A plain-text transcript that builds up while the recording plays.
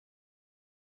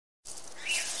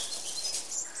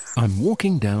I'm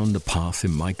walking down the path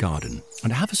in my garden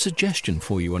and I have a suggestion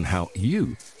for you on how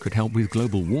you could help with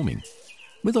global warming.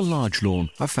 With a large lawn,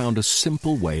 I found a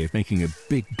simple way of making a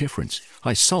big difference.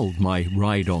 I sold my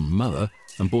ride-on mower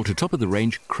and bought a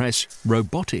top-of-the-range Cress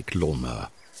robotic lawnmower.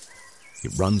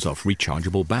 It runs off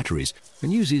rechargeable batteries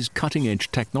and uses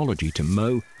cutting-edge technology to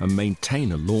mow and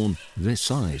maintain a lawn this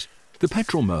size. The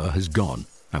petrol mower has gone,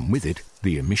 and with it,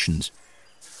 the emissions.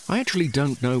 I actually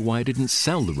don't know why I didn't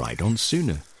sell the ride-on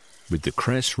sooner. With the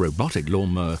Cress robotic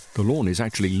lawnmower, the lawn is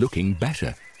actually looking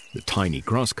better. The tiny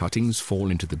grass cuttings fall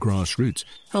into the grass roots,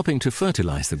 helping to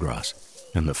fertilize the grass.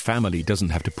 And the family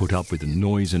doesn't have to put up with the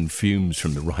noise and fumes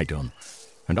from the ride-on.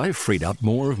 And I've freed up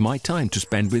more of my time to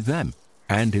spend with them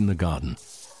and in the garden.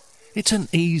 It's an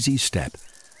easy step,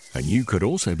 and you could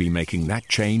also be making that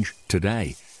change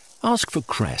today. Ask for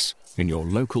Cress in your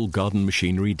local garden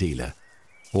machinery dealer,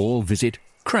 or visit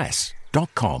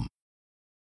cress.com.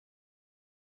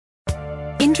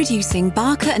 Introducing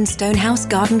Barker & Stonehouse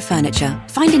Garden Furniture.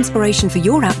 Find inspiration for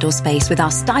your outdoor space with our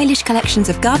stylish collections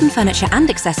of garden furniture and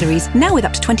accessories, now with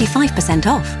up to 25%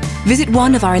 off. Visit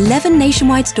one of our 11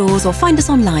 nationwide stores or find us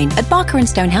online at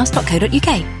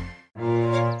barkerandstonehouse.co.uk.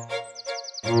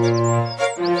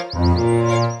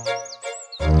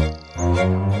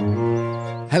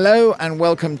 Hello and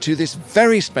welcome to this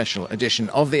very special edition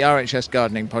of the RHS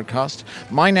Gardening Podcast.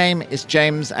 My name is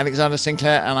James Alexander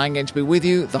Sinclair and I'm going to be with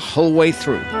you the whole way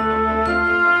through.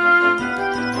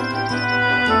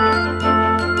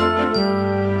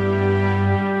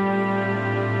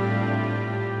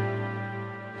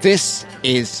 This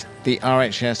is the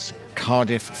RHS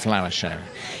Cardiff Flower Show.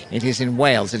 It is in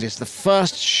Wales. It is the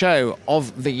first show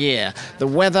of the year. The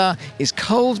weather is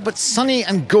cold but sunny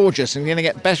and gorgeous and going to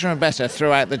get better and better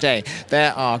throughout the day.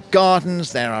 There are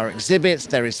gardens, there are exhibits,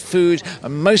 there is food,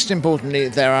 and most importantly,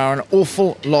 there are an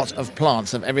awful lot of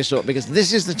plants of every sort, because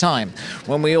this is the time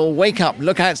when we all wake up,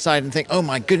 look outside and think, oh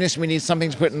my goodness, we need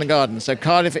something to put in the garden. So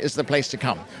Cardiff is the place to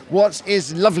come. What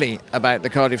is lovely about the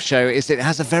Cardiff show is that it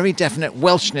has a very definite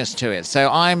Welshness to it. So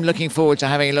I'm looking forward to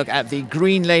having a look at the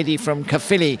Green Lady from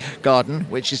Caerphilly garden,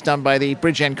 which is done by the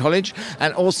Bridgend College,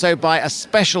 and also by a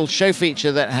special show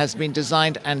feature that has been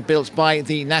designed and built by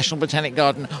the National Botanic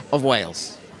Garden of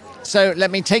Wales. So let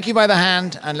me take you by the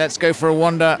hand and let's go for a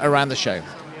wander around the show.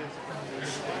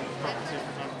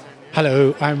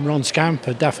 Hello, I'm Ron Scamp,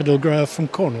 a daffodil grower from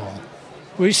Cornwall.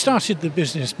 We started the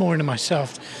business, Maureen and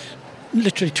myself,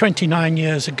 literally 29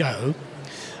 years ago.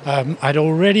 I'd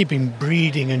already been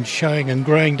breeding and showing and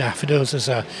growing daffodils as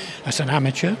an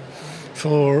amateur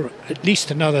for at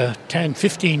least another 10,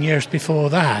 15 years before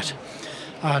that.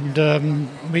 And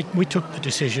we took the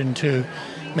decision to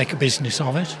make a business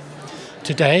of it.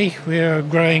 Today we're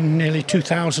growing nearly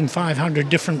 2,500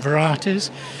 different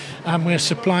varieties, and we're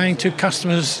supplying to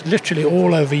customers literally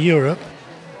all over Europe.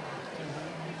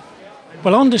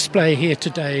 Well, on display here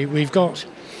today we've got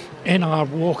in our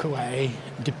walkaway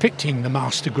depicting the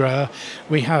master grower,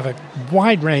 we have a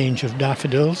wide range of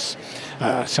daffodils,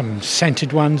 some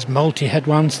scented ones, multi-head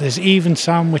ones. There's even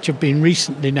some which have been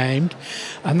recently named,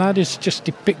 and that is just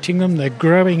depicting them. They're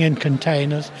growing in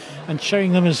containers and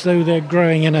showing them as though they're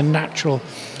growing in a natural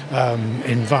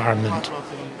environment.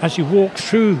 As you walk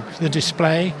through the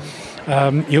display,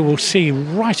 you will see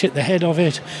right at the head of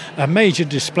it a major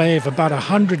display of about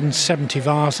 170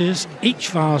 vases. Each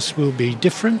vase will be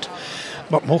different.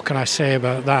 What more can I say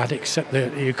about that, except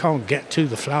that you can't get to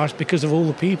the flowers because of all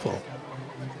the people.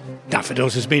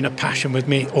 Daffodils has been a passion with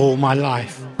me all my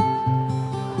life.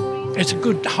 It's a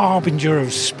good harbinger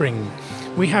of spring.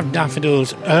 We have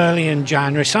daffodils early in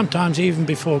January, sometimes even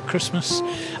before Christmas.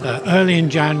 Early in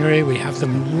January, we have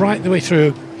them right the way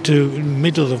through to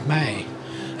middle of May.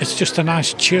 It's just a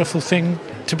nice, cheerful thing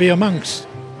to be amongst.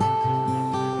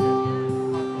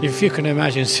 If you can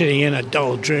imagine sitting in a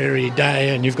dull, dreary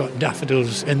day and you've got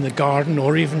daffodils in the garden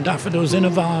or even daffodils in a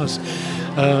vase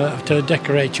to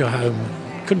decorate your home,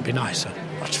 couldn't be nicer.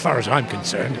 As far as I'm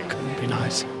concerned, it couldn't be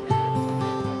nicer.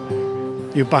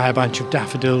 You buy a bunch of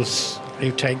daffodils,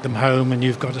 you take them home and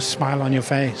you've got a smile on your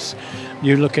face.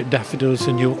 You look at daffodils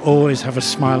and you'll always have a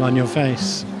smile on your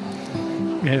face.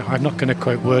 You know, I'm not going to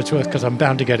quote Wordsworth because I'm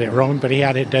bound to get it wrong, but he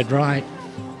had it dead right.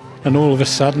 And all of a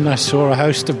sudden I saw a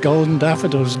host of golden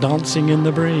daffodils dancing in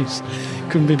the breeze.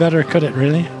 Couldn't be better, could it,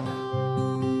 really?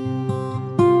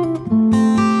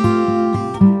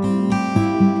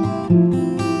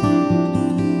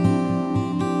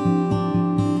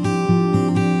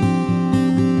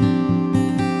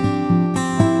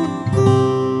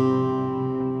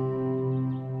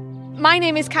 My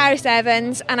name is Caris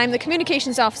Evans and I'm the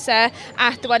Communications Officer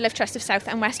at the Wildlife Trust of South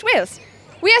and West Wales.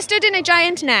 We are stood in a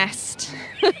giant nest.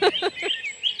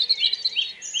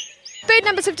 bird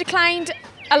numbers have declined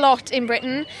a lot in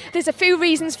Britain. There's a few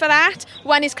reasons for that.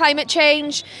 One is climate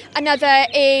change. Another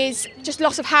is just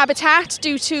loss of habitat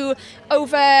due to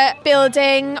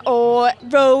overbuilding or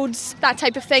roads, that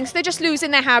type of thing. So they're just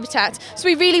losing their habitat. So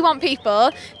we really want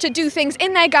people to do things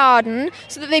in their garden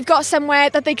so that they've got somewhere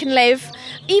that they can live.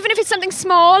 Even if it's something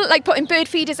small, like putting bird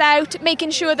feeders out, making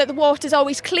sure that the water's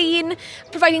always clean,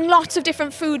 providing lots of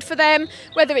different food for them,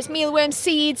 whether it's mealworms,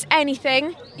 seeds,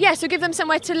 anything. Yeah, so give them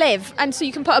somewhere to live. And so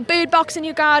you can put a bird box in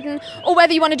your garden, or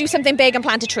whether you want to do something big and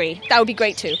plant a tree. That would be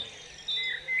great too.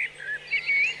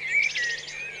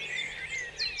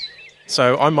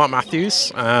 So I'm Mark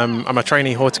Matthews. I'm a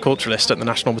trainee horticulturalist at the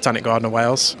National Botanic Garden of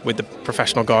Wales with the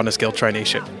Professional Gardeners Guild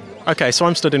traineeship. Okay, so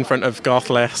I'm stood in front of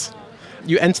Garthles.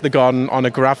 You enter the garden on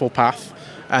a gravel path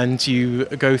and you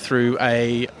go through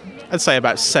I'd say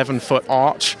about 7-foot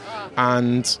arch,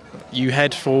 and you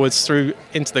head forwards through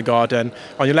into the garden.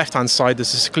 On your left-hand side,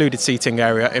 there's a secluded seating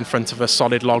area in front of a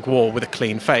solid log wall with a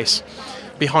clean face.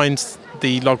 Behind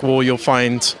the log wall, you'll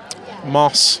find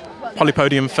moss,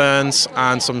 polypodium ferns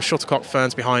and some shuttlecock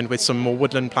ferns behind, with some more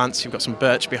woodland plants. You've got some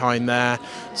birch behind there,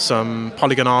 some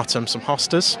polygonatum, some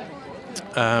hostas,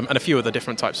 and a few other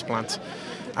different types of plants.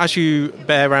 As you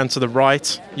bear around to the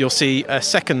right, you'll see a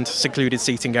second secluded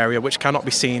seating area which cannot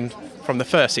be seen from the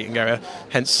first seating area,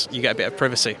 hence you get a bit of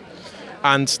privacy.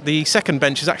 And the second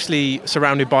bench is actually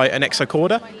surrounded by an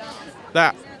exocorda.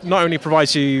 That not only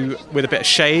provides you with a bit of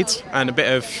shade and a bit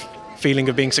of feeling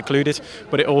of being secluded,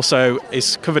 but it also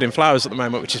is covered in flowers at the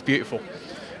moment, which is beautiful.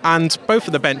 And both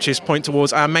of the benches point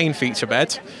towards our main feature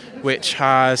bed, which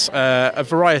has a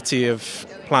variety of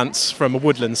plants from a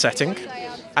woodland setting.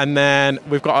 And then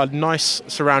we've got a nice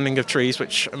surrounding of trees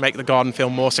which make the garden feel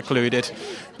more secluded.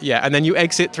 Yeah, and then you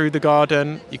exit through the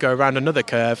garden, you go around another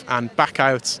curve and back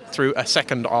out through a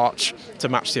second arch to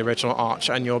match the original arch,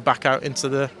 and you're back out into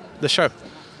the show.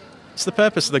 So the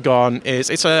purpose of the garden is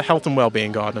it's a health and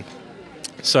well-being garden.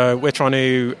 So we're trying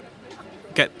to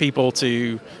get people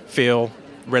to feel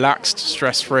relaxed,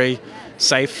 stress-free,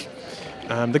 safe.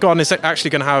 The garden is actually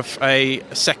going to have a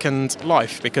second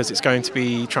life because it's going to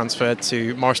be transferred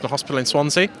to Morriston Hospital in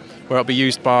Swansea, where it'll be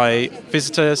used by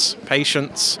visitors,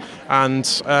 patients and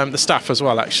the staff as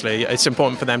well, actually. It's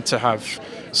important for them to have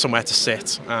somewhere to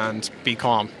sit and be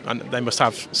calm, and they must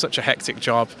have such a hectic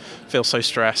job, feel so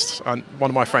stressed. And one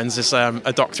of my friends is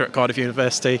a doctor at Cardiff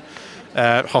University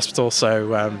Hospital,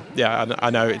 so I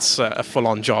know it's a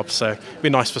full-on job, so it'd be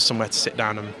nice for somewhere to sit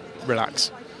down and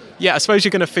relax. Yeah, I suppose you're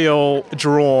going to feel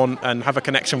drawn and have a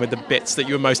connection with the bits that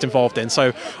you were most involved in.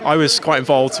 So I was quite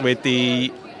involved with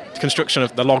the construction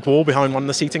of the log wall behind one of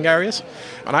the seating areas,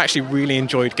 and I actually really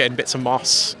enjoyed getting bits of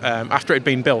moss after it had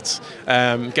been built,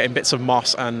 getting bits of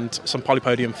moss and some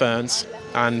polypodium ferns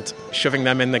and shoving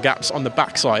them in the gaps on the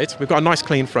backside. We've got a nice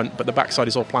clean front, but the backside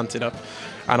is all planted up,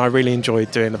 and I really enjoyed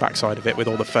doing the backside of it with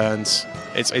all the ferns.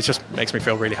 It just makes me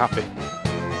feel really happy.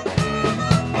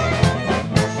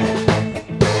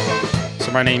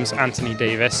 My name's Anthony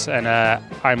Davis, and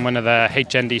I'm one of the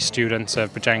HND students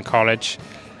of Bridgend College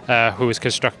who is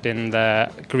constructing the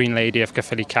Green Lady of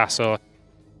Caerphilly Castle.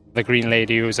 The Green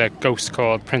Lady was a ghost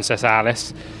called Princess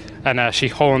Alice, and she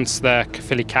haunts the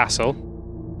Caerphilly Castle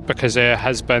because her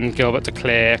husband Gilbert de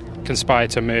Clare conspired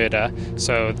to murder.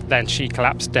 So then she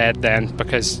collapsed dead then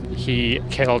because he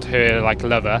killed her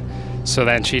lover. So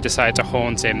then she decided to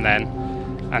haunt him then,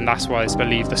 and that's why it's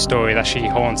believed the story that she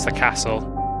haunts the castle.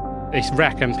 They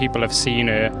reckon people have seen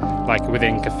her,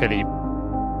 within Caerphilly.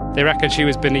 They reckon she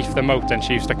was beneath the moat and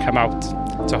she used to come out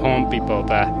to haunt people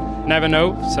there. Never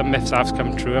know, some myths have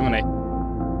come true, haven't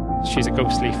they? She's a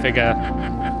ghostly figure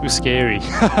who's scary.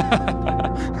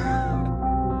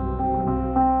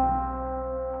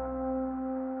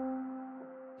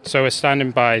 So we're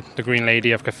standing by the Green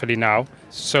Lady of Caerphilly now.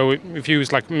 So we've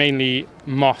used mainly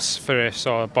moss for her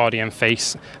sort of body and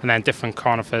face, and then different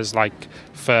conifers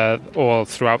for all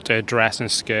throughout her dress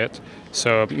and skirt.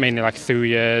 So mainly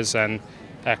thulias and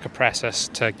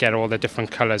cupressus to get all the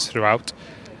different colours throughout.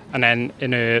 And then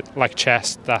in her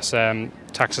chest, that's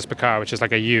Taxus bacara, which is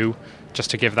a U, just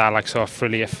to give that sort of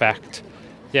frilly effect.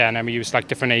 Yeah, and then we use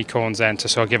different acorns then to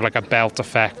sort of give a belt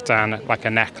effect and a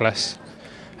necklace.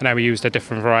 And then we used a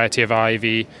different variety of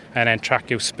ivy and then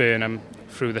Tracheospernum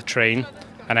through the train.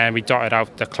 And then we dotted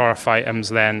out the chlorophytums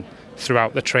then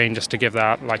throughout the train just to give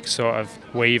that sort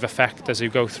of wave effect as you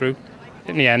go through.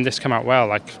 In the end, this came out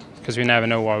well, because we never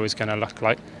know what it was going to look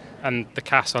like. And the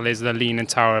castle is the Leaning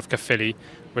Tower of Caerphilly,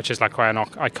 which is quite an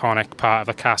iconic part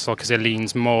of the castle because it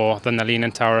leans more than the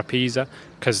Leaning Tower of Pisa,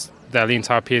 because the Leaning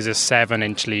Tower of Pisa is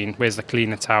 7-inch lean, whereas the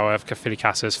Leaning Tower of Caerphilly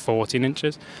Castle is 14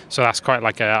 inches. So that's quite an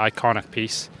iconic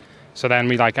piece. So then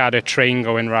we like had a train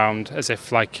going round as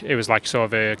if like it was like sort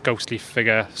of a ghostly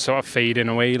figure sort of fading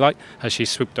away like as she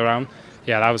swooped around.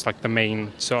 Yeah, that was like the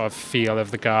main sort of feel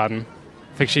of the garden.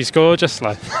 I think she's gorgeous,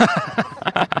 like.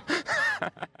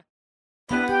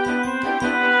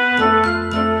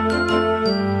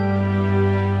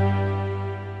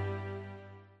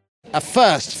 A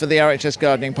first for the RHS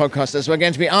Gardening podcast, as we're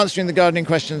going to be answering the gardening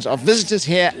questions of visitors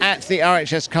here at the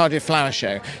RHS Cardiff Flower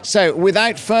Show. So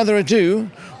without further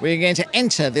ado, we're going to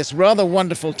enter this rather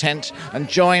wonderful tent and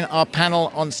join our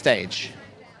panel on stage.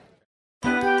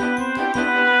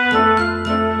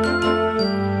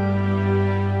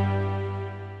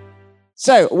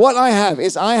 So what I have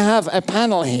is a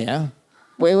panel here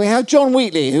where we have John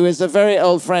Wheatley, who is a very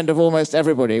old friend of almost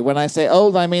everybody. When I say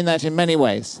old, I mean that in many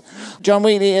ways. John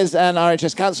Wheatley is an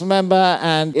RHS Council member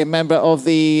and a member of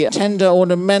the Tender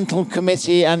Ornamental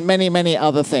Committee and many, many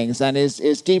other things, and is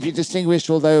deeply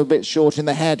distinguished, although a bit short in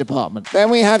the hair department.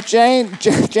 Then we have Jane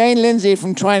Lindsay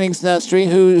from Twinings Nursery,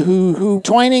 who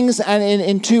Twinings and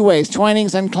in two ways,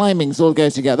 Twinings and climbings all go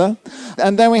together.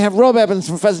 And then we have Rob Evans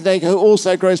from Pheasant Acre, who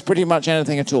also grows pretty much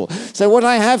anything at all. So what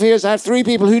I have here is I have three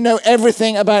people who know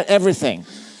everything about everything.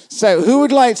 So who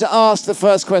would like to ask the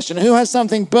first question? Who has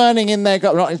something burning in their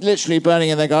garden, not literally burning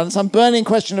in their garden, some burning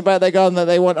question about their garden that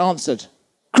they want answered?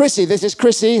 Chrissy, this is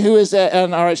Chrissy, who is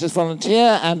an RHS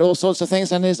volunteer and all sorts of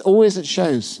things, and is always at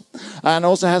shows, and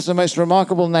also has the most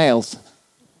remarkable nails.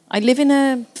 I live in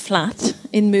a flat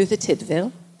in Merthyr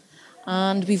Tydfil,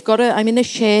 and I'm in a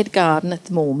shared garden at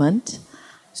the moment.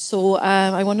 So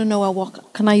I want to know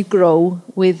what can I grow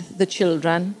with the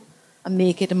children and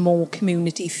make it a more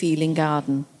community-feeling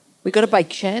garden. We've got a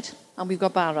bike shed and we've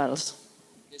got barrels.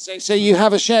 So you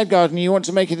have a shared garden, you want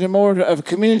to make it more of a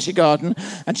community garden,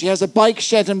 and she has a bike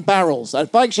shed and barrels. A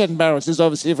bike shed and barrels is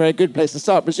obviously a very good place to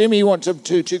start. Presumably you want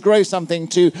to grow something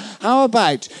to... How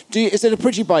about... Is it a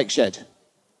pretty bike shed?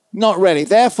 Not really.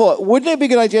 Therefore, wouldn't it be a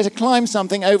good idea to climb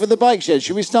something over the bike shed?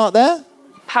 Should we start there?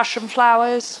 Passion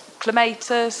flowers,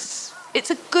 clematis. It's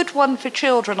a good one for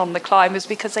children on the climbers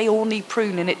because they all need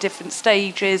pruning at different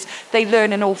stages. They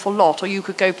learn an awful lot. Or you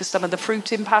could go for some of the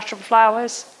fruit in passion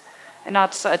flowers and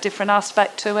add a different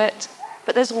aspect to it.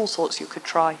 But there's all sorts you could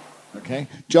try. Okay.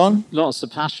 John? Lots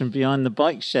of passion behind the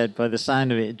bike shed by the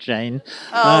sound of it, Jane.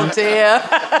 Oh, dear.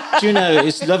 Do you know,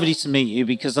 it's lovely to meet you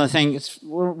because I think it's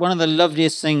one of the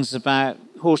loveliest things about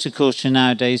horticulture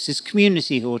nowadays is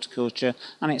community horticulture,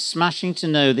 and it's smashing to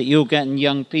know that you're getting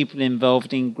young people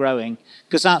involved in growing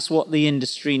because that's what the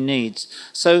industry needs.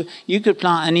 So you could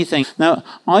plant anything. Now,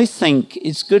 I think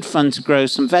it's good fun to grow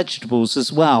some vegetables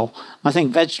as well. I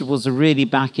think vegetables are really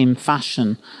back in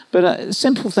fashion. But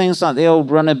simple things like the old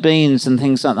runner beans and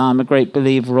things like that I'm a great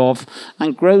believer of,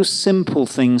 and grow simple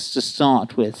things to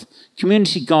start with.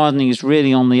 Community gardening is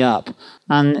really on the up.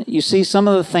 And you see some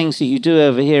of the things that you do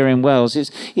over here in Wales,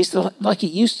 it's like it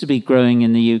used to be growing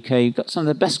in the UK. You've got some of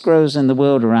the best growers in the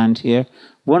world around here.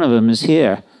 One of them is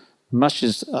here, much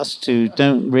as us two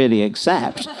don't really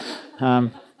accept.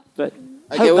 But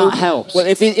Okay, hope that helps. Well,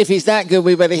 if he's that good,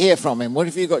 we better hear from him. What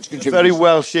have you got to contribute? Very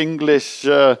Welsh-English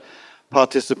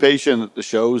participation at the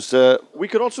shows. We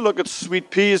could also look at sweet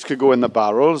peas could go in the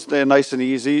barrels. They're nice and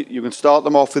easy. You can start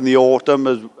them off in the autumn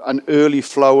as an early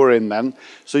flowering then.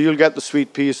 So you'll get the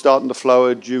sweet peas starting to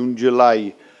flower June,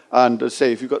 July. And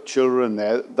say if you've got children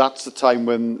there, that's the time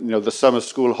when the summer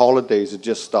school holidays are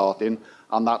just starting.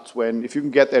 And that's when, if you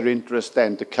can get their interest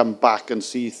then to come back and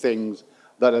see things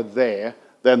that are there,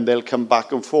 then they'll come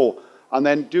back and forth. And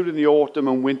then during the autumn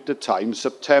and winter time,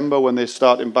 September when they're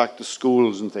starting back to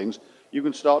schools and things, you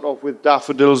can start off with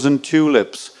daffodils and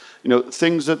tulips.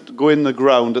 Things that go in the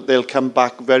ground that they'll come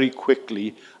back very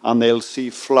quickly and they'll see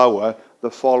flower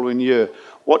the following year.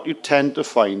 What you tend to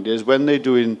find is when they're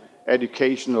doing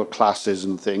educational classes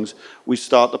and things, we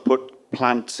start to put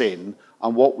plants in,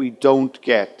 and what we don't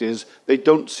get is they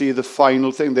don't see the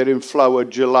final thing. They're in flower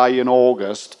July and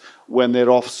August when they're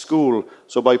off school.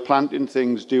 So by planting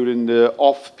things during the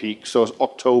off-peak, so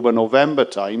October, November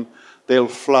time, they'll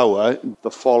flower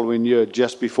the following year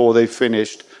just before they've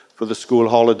finished for the school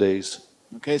holidays.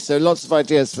 Okay, so lots of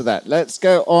ideas for that. Let's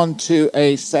go on to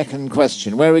a second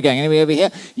question. Where are we going? Anybody over here?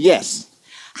 Yes.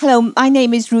 Hello, my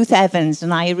name is Ruth Evans,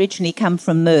 and I originally come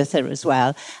from Merthyr as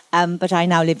well, but I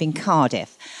now live in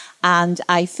Cardiff. And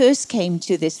I first came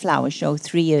to this flower show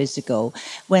 3 years ago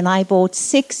when I bought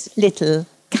 6 little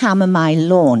chamomile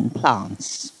lawn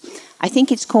plants. I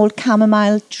think it's called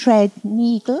chamomile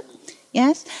treadneedle,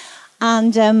 yes?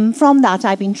 And from that,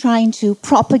 I've been trying to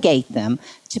propagate them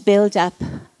to build up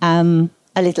a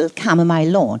little chamomile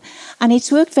lawn. And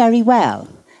it's worked very well.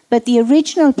 But the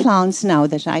original plants now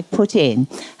that I put in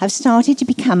have started to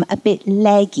become a bit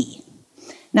leggy.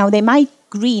 Now, they might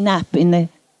green up in the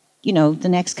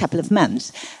next couple of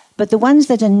months, but the ones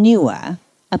that are newer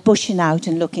are bushing out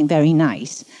and looking very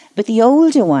nice. But the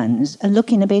older ones are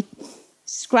looking a bit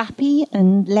scrappy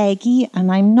and leggy,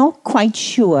 and I'm not quite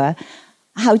sure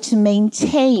how to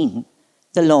maintain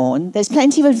the lawn. There's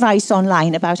plenty of advice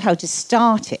online about how to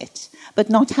start it, but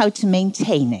not how to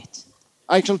maintain it.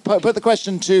 I shall put the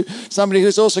question to somebody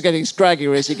who's also getting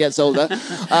scraggier as he gets older,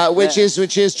 which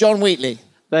is John Wheatley.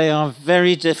 They are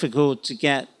very difficult to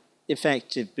get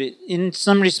effective, but in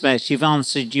some respects you've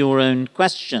answered your own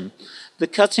question. The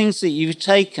cuttings that you've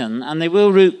taken, and they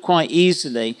will root quite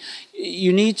easily,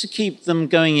 you need to keep them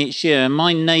going each year.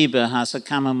 My neighbour has a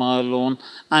chamomile lawn,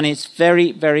 and it's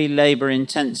very, very labour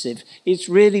intensive. It's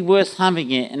really worth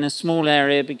having it in a small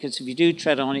area, because if you do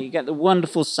tread on it, you get the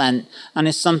wonderful scent, and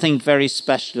it's something very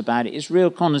special about it. It's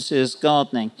real connoisseur's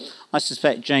gardening. I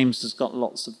suspect James has got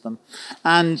lots of them.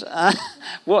 And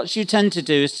what you tend to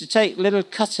do is to take little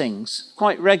cuttings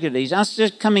quite regularly, as they're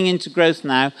coming into growth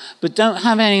now, but don't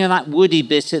have any of that woody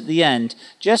bit at the end.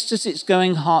 Just as it's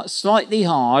going hard, slightly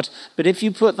hard, but if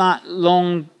you put that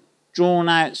long,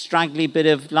 drawn-out, straggly bit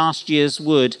of last year's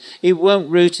wood, it won't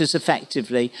root as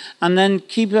effectively. And then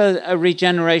keep a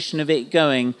regeneration of it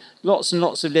going, lots and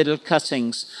lots of little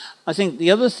cuttings. I think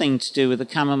the other thing to do with the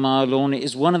chamomile lawn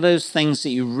is one of those things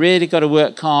that you really got to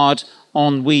work hard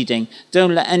on weeding.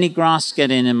 Don't let any grass get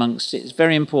in amongst it. It's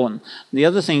very important. The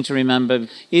other thing to remember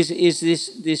is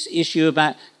this issue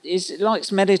about, it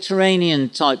likes Mediterranean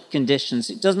type conditions.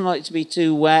 It doesn't like to be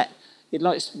too wet. It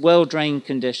likes well-drained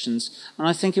conditions. And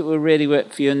I think it will really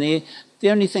work for you. And the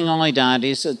only thing I'd add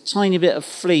is a tiny bit of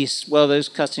fleece while those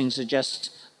cuttings are just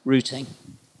rooting.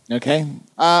 Okay.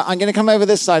 I'm going to come over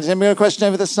this side. Is anybody got a question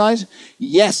over this side?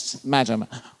 Yes, madam.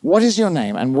 What is your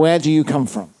name and where do you come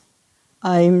from?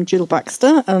 I'm Jill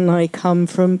Baxter and I come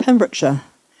from Pembrokeshire.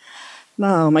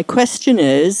 Now, my question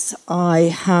is, I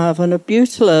have an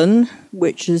abutilon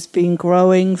which has been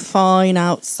growing fine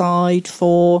outside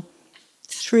for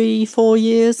 3-4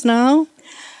 years now.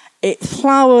 It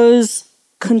flowers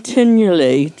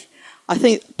continually. I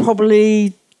think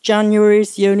probably January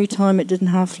is the only time it didn't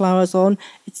have flowers on.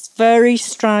 It's very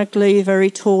straggly,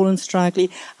 very tall and straggly,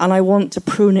 and I want to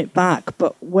prune it back,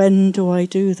 but when do I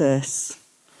do this?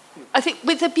 I think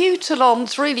with the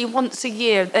butylons, really once a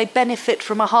year, they benefit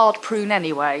from a hard prune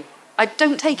anyway. I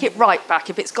don't take it right back.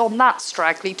 If it's gone that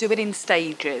straggly, do it in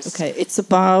stages. Okay, it's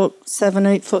about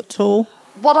 7-8 foot tall.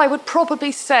 What I would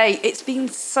probably say, it's been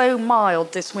so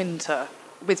mild this winter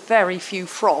with very few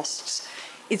frosts,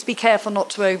 is be careful not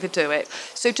to overdo it.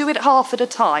 So do it half at a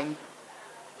time.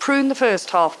 Prune the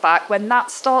first half back. When that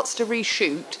starts to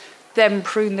reshoot, then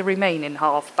prune the remaining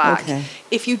half back. Okay.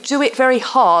 If you do it very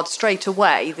hard straight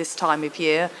away this time of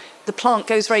year, the plant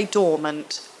goes very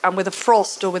dormant, and with a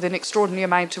frost or with an extraordinary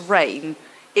amount of rain,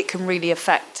 it can really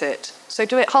affect it. So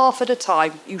do it half at a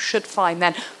time, you should find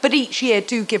then. But each year,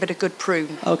 do give it a good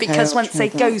prune, because once they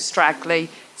go straggly,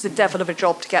 it's a devil of a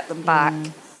job to get them back.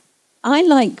 I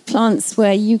like plants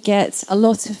where you get a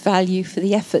lot of value for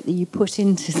the effort that you put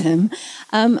into them.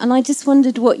 And I just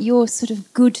wondered what your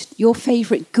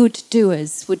favourite good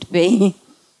doers would be.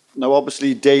 Now,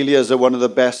 obviously, dahlias are one of the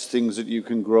best things that you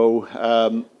can grow.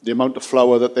 The amount of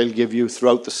flower that they'll give you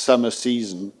throughout the summer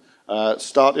season.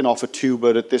 Starting off a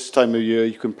tuber at this time of year,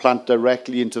 you can plant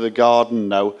directly into the garden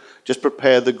now. Just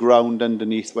prepare the ground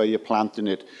underneath where you're planting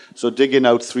it. So digging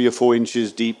out 3 or 4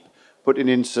 inches deep, putting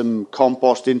in some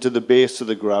compost into the base of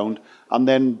the ground, and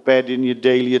then bedding your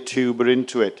dahlia tuber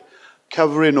into it,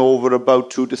 covering over about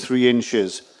 2 to 3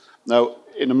 inches. Now,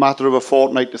 in a matter of a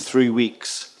fortnight to 3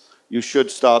 weeks, you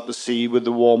should start to see, with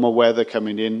the warmer weather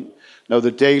coming in. Now, the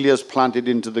dahlias planted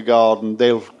into the garden,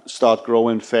 they'll start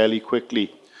growing fairly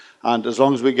quickly. And as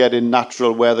long as we get in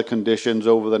natural weather conditions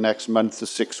over the next month to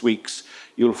 6 weeks,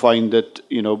 you'll find that,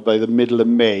 by the middle of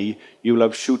May, you'll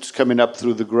have shoots coming up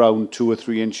through the ground 2 or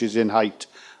 3 inches in height.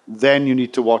 Then you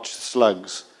need to watch the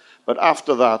slugs. But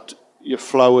after that, your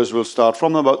flowers will start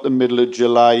from about the middle of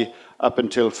July up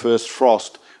until first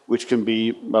frost, which can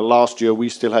be, last year we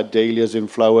still had dahlias in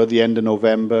flower the end of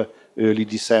November, early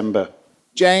December.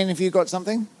 Jane, have you got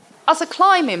something? As a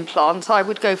climbing plant, I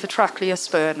would go for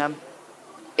Trachleospernum.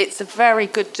 It's a very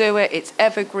good doer, it's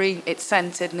evergreen, it's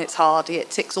scented and it's hardy, it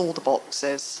ticks all the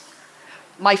boxes.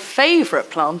 My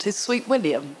favourite plant is Sweet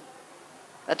William,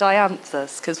 a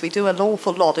dianthus, because we do an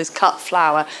awful lot is cut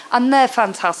flower, and they're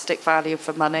fantastic value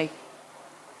for money.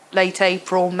 Late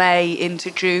April, May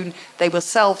into June, they will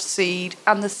self-seed,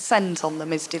 and the scent on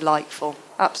them is delightful,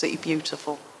 absolutely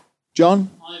beautiful.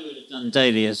 John? I would have done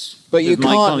dahlias. But you with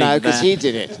my can't now colleague because there. he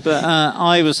did it. But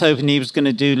I was hoping he was going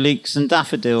to do leeks and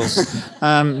daffodils,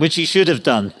 which he should have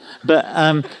done.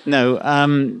 But no,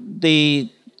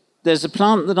 there's a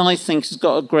plant that I think has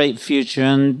got a great future,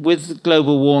 and with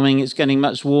global warming, it's getting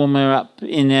much warmer up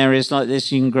in areas like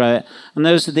this. You can grow it, and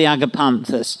those are the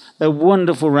agapanthus. They're a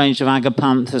wonderful range of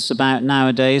agapanthus about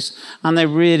nowadays, and they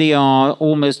really are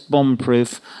almost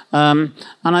bomb-proof. And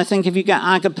I think if you get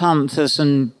agapanthus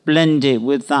and blend it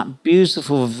with that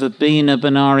beautiful Verbena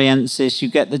bonariensis, you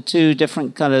get the two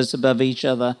different colours above each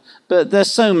other. But there's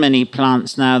so many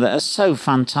plants now that are so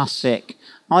fantastic.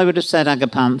 I would have said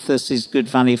agapanthus is good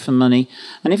value for money.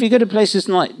 And if you go to places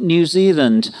like New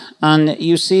Zealand and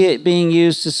you see it being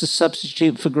used as a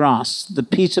substitute for grass, the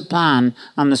Peter Pan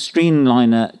and the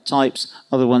streamliner types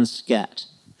are the ones to get.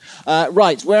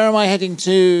 Right, where am I heading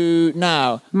to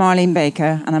now? Marlene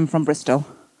Baker, and I'm from Bristol.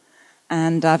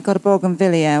 And I've got a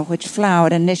bougainvillea which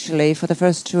flowered initially for the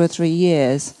first 2 or 3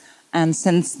 years, and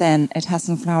since then it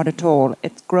hasn't flowered at all.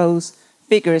 It grows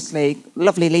vigorously,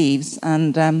 lovely leaves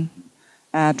and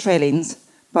trailings,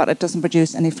 but it doesn't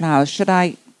produce any flowers. Should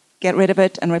I get rid of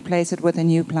it and replace it with a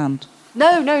new plant?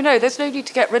 No, there's no need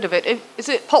to get rid of it. Is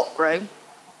it pot grown?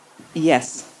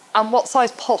 Yes. And what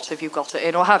size pot have you got it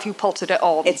in, or have you potted it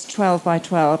on? It's 12 by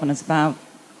 12 and it's about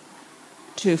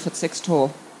 2'6"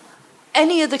 tall.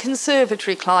 Any of the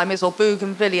conservatory climbers or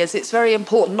bougainvilleas, it's very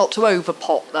important not to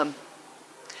overpot them.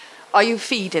 Are you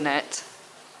feeding it?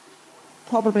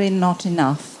 Probably not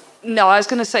enough. No, I was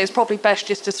going to say it's probably best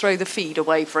just to throw the feed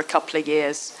away for a couple of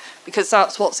years, because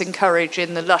that's what's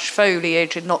encouraging the lush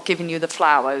foliage and not giving you the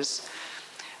flowers.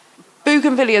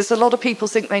 Bougainvilleas, a lot of people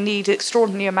think they need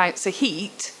extraordinary amounts of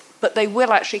heat, but they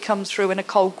will actually come through in a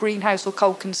cold greenhouse or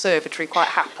cold conservatory quite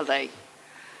happily.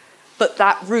 But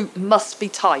that root must be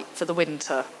tight for the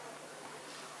winter.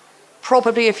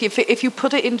 Probably if you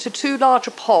put it into too large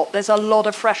a pot, there's a lot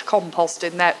of fresh compost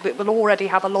in there. It will already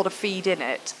have a lot of feed in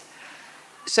it.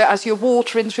 So as you're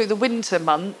watering through the winter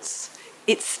months,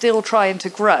 it's still trying to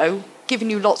grow, giving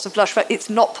you lots of lush. It's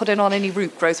not putting on any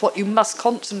root growth. What you must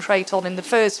concentrate on in the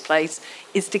first place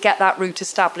is to get that root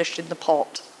established in the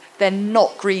pot. They're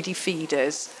not greedy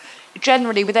feeders.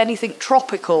 Generally, with anything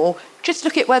tropical, just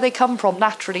look at where they come from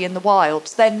naturally in the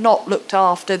wilds. They're not looked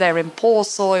after. They're in poor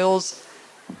soils.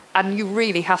 And you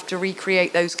really have to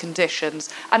recreate those conditions.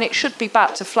 And it should be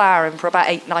back to flowering for about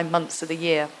 8-9 months of the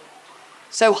year.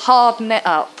 So harden it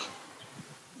up.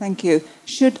 Thank you.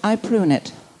 Should I prune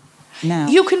it now?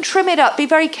 You can trim it up. Be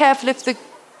very careful if the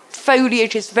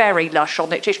foliage is very lush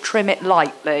on it. Just trim it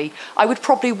lightly. I would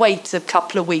probably wait a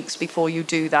couple of weeks before you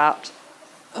do that.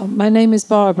 My name is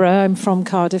Barbara. I'm from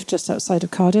Cardiff, just outside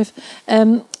of Cardiff.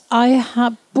 I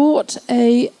have bought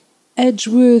a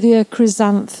Edgeworthia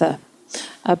Chrysantha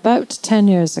about 10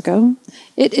 years ago.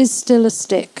 It is still a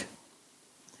stick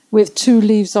with 2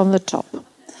 leaves on the top.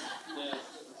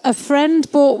 A friend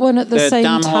bought one at the same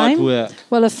time. Hard work.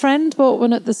 Well, a friend bought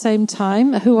one at the same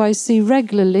time, who I see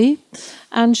regularly,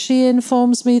 and she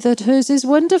informs me that hers is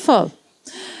wonderful.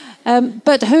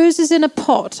 But hers is in a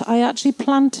pot. I actually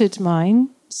planted mine,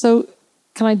 so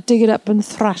can I dig it up and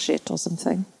thrash it or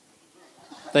something?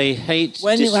 They hate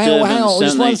hang disturbance, on,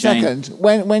 just don't one they, Jane?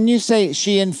 second. When you say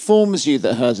she informs you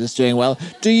that hers is doing well,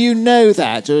 do you know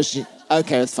that, or is she?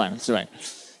 Okay, that's fine. That's all right.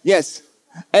 Yes.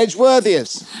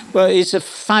 Edgeworthias. Well, it's a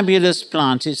fabulous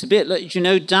plant. It's a bit like,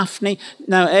 Daphne?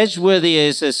 Now, Edgeworthia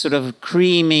is a sort of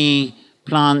creamy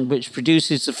plant which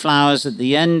produces the flowers at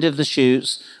the end of the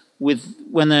shoots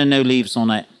when there are no leaves on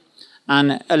it.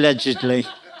 And allegedly,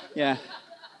 yeah.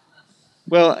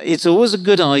 Well, it's always a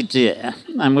good idea,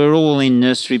 and we're all in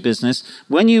nursery business.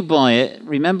 When you buy it,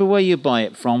 remember where you buy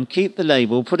it from, keep the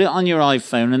label, put it on your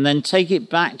iPhone, and then take it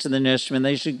back to the nursery, and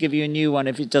they should give you a new one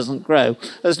if it doesn't grow,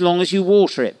 as long as you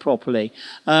water it properly.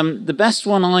 The best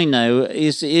one I know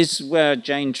is where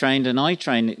Jane trained and I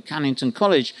trained at Cannington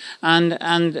College, and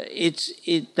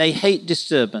they hate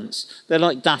disturbance. They're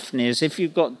like Daphnes. If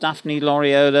you've got Daphne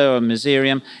laureola or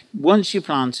Mesoreum, once you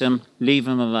plant them, leave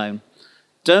them alone.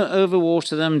 Don't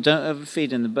overwater them, don't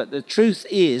overfeed them. But the truth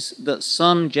is that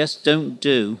some just don't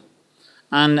do.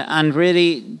 And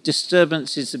really,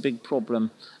 disturbance is a big problem.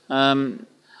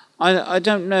 I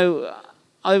don't know.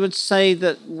 I would say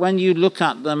that when you look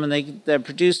at them, and they're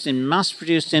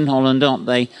mass-produced in Holland, aren't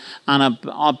they? And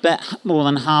I bet more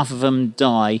than half of them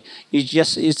die.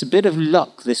 It's a bit of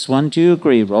luck, this one. Do you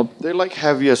agree, Rob? They like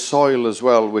heavier soil as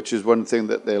well, which is one thing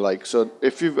that they like. So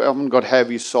if you haven't got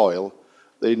heavy soil,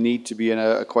 they need to be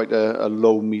in quite a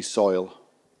loamy soil.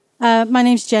 My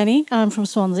name's Jenny. I'm from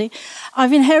Swansea.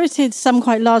 I've inherited some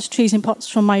quite large trees in pots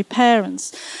from my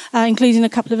parents, including a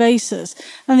couple of acers.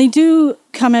 And they do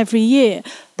come every year,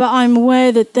 but I'm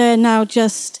aware that they're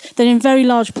in very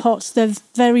large pots. They're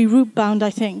very root bound, I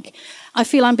think. I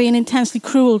feel I'm being intensely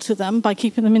cruel to them by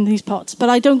keeping them in these pots, but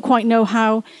I don't quite know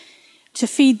how to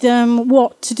feed them,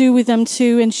 what to do with them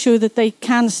to ensure that they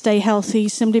can stay healthy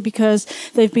simply because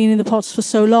they've been in the pots for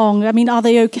so long. I mean, are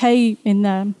they okay in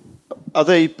them? Are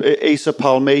they Acer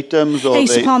palmatums? Or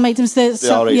Acer palmatums,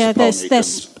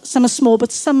 palmatums. Some are small,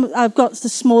 but some, I've got the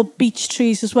small beech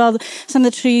trees as well. Some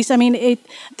of the trees, I mean,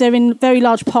 they're in very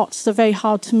large pots. They're very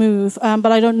hard to move,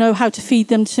 but I don't know how to feed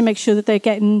them to make sure that they're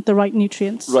getting the right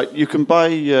nutrients. Right, you can buy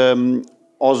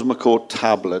Osmocote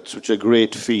tablets, which are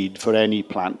great feed for any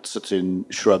plants that's in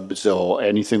shrubs or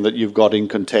anything that you've got in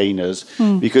containers,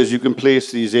 because you can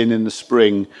place these in the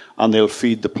spring and they'll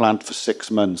feed the plant for 6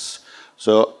 months.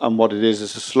 So, and what it is a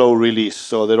slow release.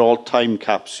 So they're all time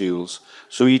capsules.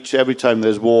 So every time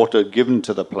there's water given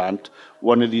to the plant,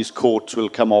 one of these coats will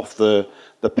come off the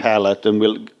pellet and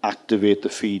will activate the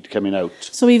feed coming out.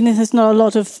 So even if there's not a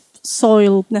lot of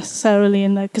soil necessarily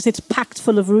in there, because it's packed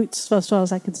full of roots as far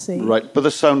as I can see. Right, but the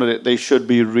sound of it, they should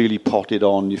be really potted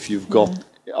on if you've got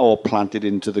or planted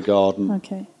into the garden.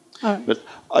 Okay. All right. But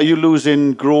are you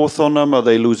losing growth on them? Are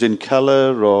they losing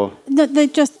colour? Or no,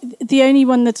 the only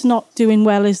one that's not doing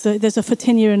well is there's a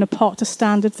Photinia in a pot, a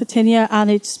standard Photinia,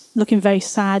 and it's looking very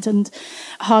sad and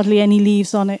hardly any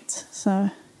leaves on it.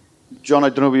 So, John, I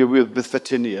don't know if you're with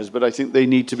Photinias, but I think they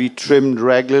need to be trimmed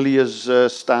regularly as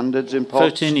standards in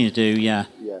pots. Photinia do, yeah.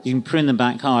 Yes. You can prune them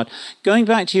back hard. Going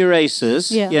back to your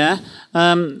acers,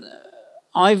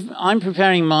 I'm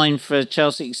preparing mine for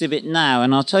Chelsea exhibit now,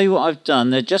 and I'll tell you what I've done.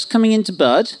 They're just coming into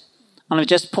bud, and I've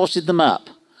just potted them up.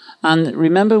 And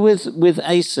remember with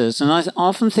acers, and I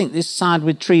often think this sad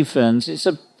with tree ferns, it's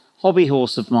a hobby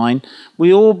horse of mine.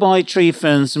 We all buy tree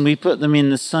ferns and we put them in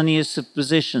the sunniest of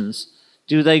positions.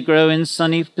 Do they grow in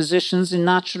sunny positions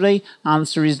naturally?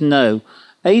 Answer is no.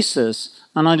 Acers,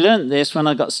 and I learnt this when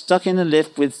I got stuck in a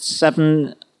lift with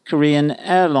 7 Korean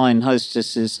airline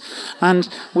hostesses, and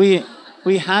we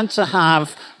had to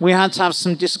have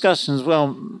some discussions.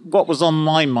 Well, what was on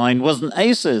my mind wasn't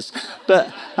acers.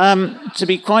 But to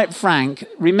be quite frank,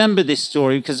 remember this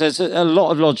story because there's a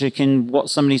lot of logic in what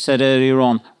somebody said earlier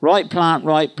on. Right plant,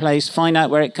 right place, find out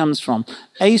where it comes from.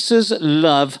 Acers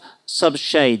love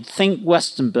subshade. Think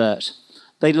Westernburt.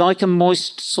 They like a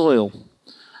moist soil.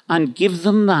 And give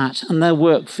them that and they'll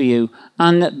work for you.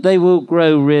 And they will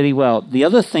grow really well. The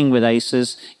other thing with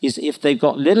acers is if they've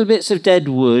got little bits of dead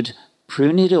wood,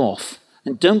 prune it off,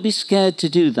 and don't be scared to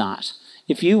do that.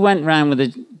 If you went round with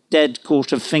a dead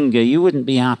quarter finger, you wouldn't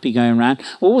be happy going round.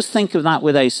 Always think of that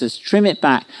with acers. Trim it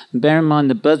back, and bear in mind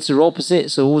the buds are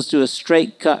opposite, so always do a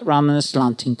straight cut rather than a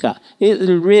slanting cut.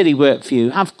 It'll really work for you.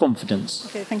 Have confidence.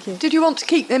 Okay, thank you. Did you want to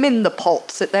keep them in the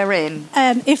pots that they're in?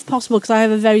 If possible, because I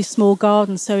have a very small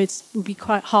garden, so it would be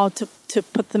quite hard to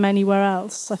put them anywhere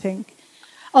else, I think.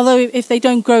 Although if they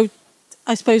don't grow,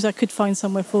 I suppose I could find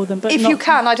somewhere for them. But if you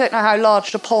can, I don't know how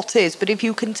large the pot is, but if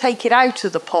you can take it out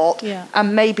of the pot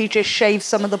and maybe just shave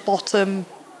some of the bottom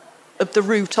of the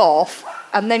root off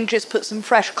and then just put some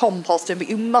fresh compost in, but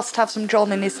you must have some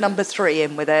John Innes number 3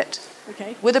 in with it.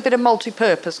 Okay. With a bit of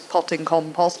multi-purpose potting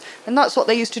compost. And that's what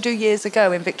they used to do years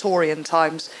ago in Victorian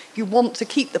times. You want to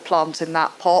keep the plant in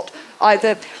that pot.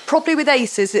 Probably with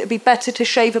acers, it'd be better to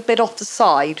shave a bit off the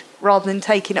side rather than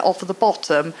taking it off of the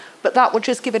bottom, but that would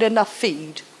just give it enough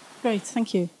feed. Great,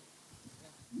 thank you.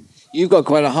 You've got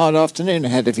quite a hard afternoon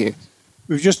ahead of you.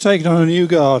 We've just taken on a new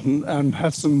garden and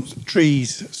had some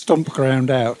trees stump ground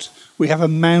out. We have a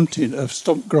mountain of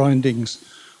stump grindings.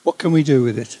 What can we do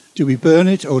with it? Do we burn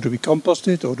it, or do we compost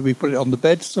it, or do we put it on the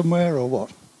bed somewhere, or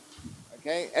what?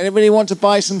 Okay, anybody want to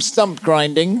buy some stump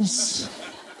grindings?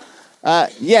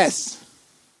 Yes.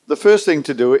 The first thing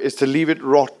to do is to leave it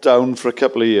rot down for a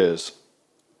couple of years.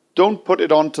 Don't put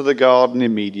it onto the garden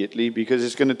immediately because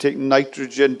it's going to take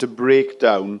nitrogen to break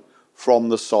down from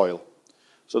the soil.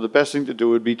 So the best thing to do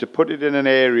would be to put it in an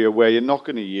area where you're not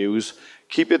going to use,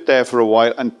 keep it there for a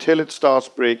while until it starts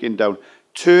breaking down,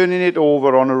 turning it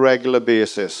over on a regular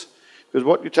basis. Because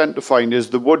what you tend to find is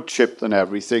the wood chip and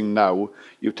everything now,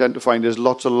 you tend to find there's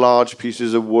lots of large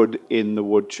pieces of wood in the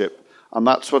wood chip. And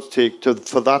that's what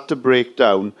for that to break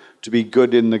down, to be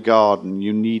good in the garden,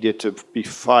 you need it to be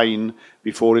fine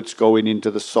before it's going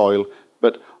into the soil.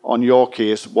 But on your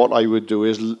case, what I would do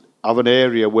is have an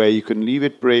area where you can leave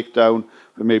it break down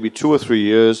for maybe 2 or 3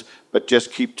 years, but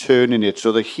just keep turning it.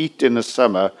 So the heat in the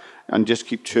summer, and just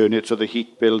keep turning it so the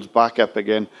heat builds back up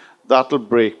again. That'll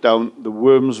break down. The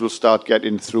worms will start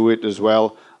getting through it as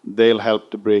well, they'll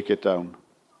help to break it down.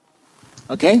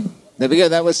 Okay, there we go.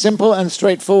 That was simple and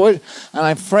straightforward. And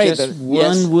I'm afraid Just that...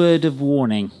 one word of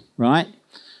warning, right?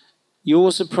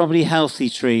 Yours are probably healthy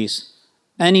trees.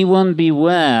 Anyone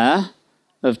beware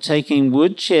of taking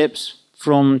wood chips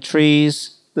from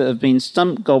trees that have been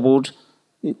stump gobbled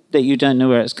that you don't know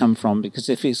where it's come from, because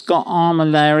if it's got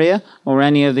armillaria or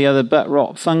any of the other butt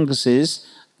rot funguses,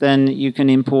 then you can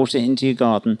import it into your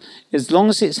garden. As long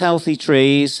as it's healthy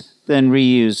trees, then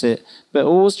reuse it, but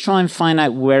always try and find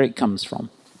out where it comes from.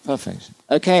 Perfect.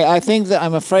 Okay, I think that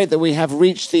I'm afraid that we have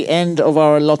reached the end of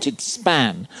our allotted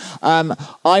span.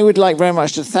 I would like very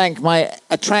much to thank my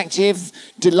attractive,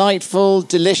 delightful,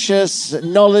 delicious,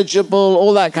 knowledgeable,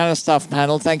 all that kind of stuff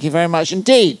panel. Thank you very much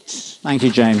indeed. Thank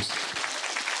you, James.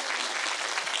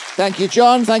 Thank you,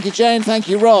 John. Thank you, Jane. Thank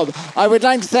you, Rob. I would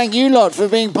like to thank you lot for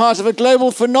being part of a global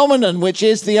phenomenon, which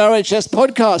is the RHS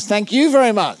podcast. Thank you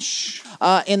very much.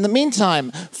 In the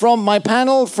meantime, from my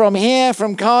panel, from here,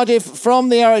 from Cardiff, from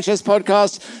the RHS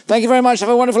podcast, thank you very much. Have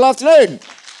a wonderful afternoon.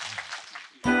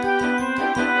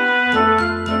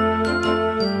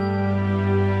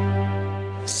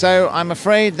 So I'm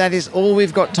afraid that is all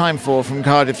we've got time for from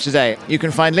Cardiff today. You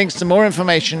can find links to more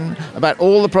information about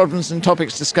all the problems and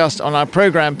topics discussed on our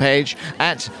programme page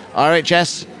at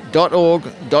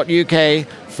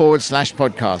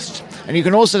rhs.org.uk/podcast. And you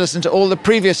can also listen to all the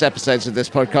previous episodes of this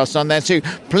podcast on there too.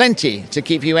 Plenty to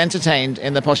keep you entertained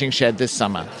in the potting shed this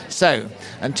summer. So,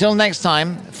 until next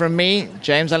time, from me,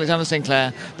 James Alexander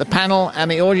Sinclair, the panel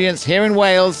and the audience here in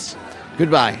Wales,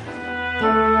 goodbye.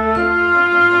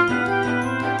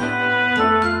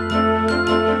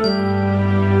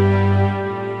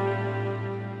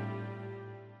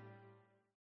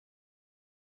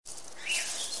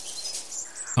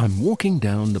 I'm walking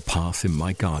down the path in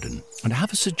my garden, and I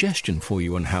have a suggestion for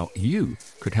you on how you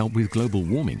could help with global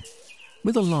warming.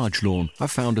 With a large lawn, I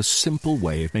found a simple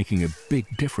way of making a big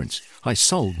difference. I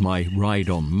sold my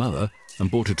ride-on mower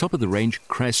and bought a top-of-the-range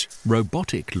Cress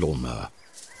robotic lawnmower.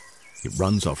 It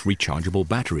runs off rechargeable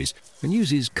batteries and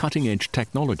uses cutting-edge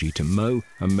technology to mow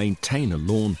and maintain a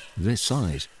lawn this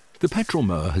size. The petrol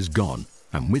mower has gone,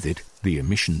 and with it, the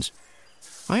emissions.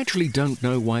 I actually don't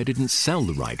know why I didn't sell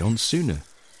the ride-on sooner.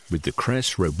 With the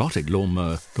Cress robotic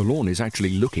lawnmower, the lawn is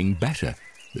actually looking better.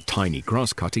 The tiny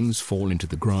grass cuttings fall into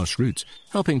the grass roots,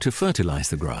 helping to fertilize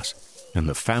the grass. And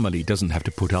the family doesn't have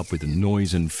to put up with the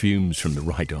noise and fumes from the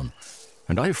ride-on.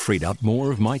 And I've freed up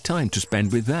more of my time to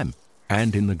spend with them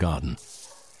and in the garden.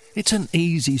 It's an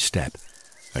easy step,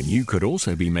 and you could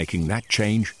also be making that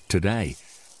change today.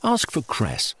 Ask for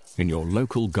Cress in your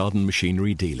local garden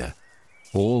machinery dealer,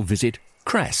 or visit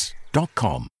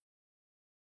cress.com.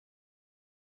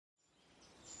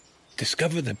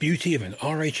 Discover the beauty of an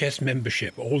RHS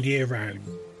membership all year round.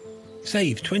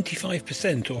 Save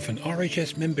 25% off an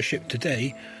RHS membership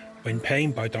today when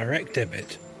paying by direct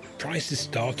debit. Prices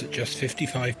start at just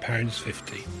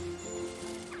 £55.50.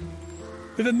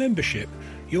 With a membership,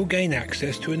 you'll gain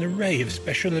access to an array of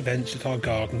special events at our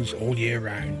gardens all year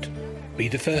round. Be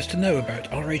the first to know about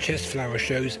RHS flower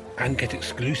shows and get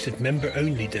exclusive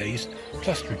member-only days,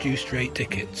 plus reduced rate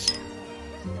tickets.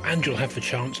 And you'll have the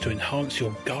chance to enhance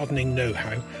your gardening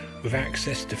know-how with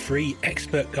access to free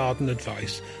expert garden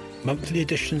advice, monthly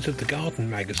editions of the Garden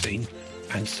magazine,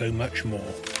 and so much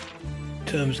more.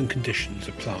 Terms and conditions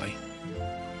apply.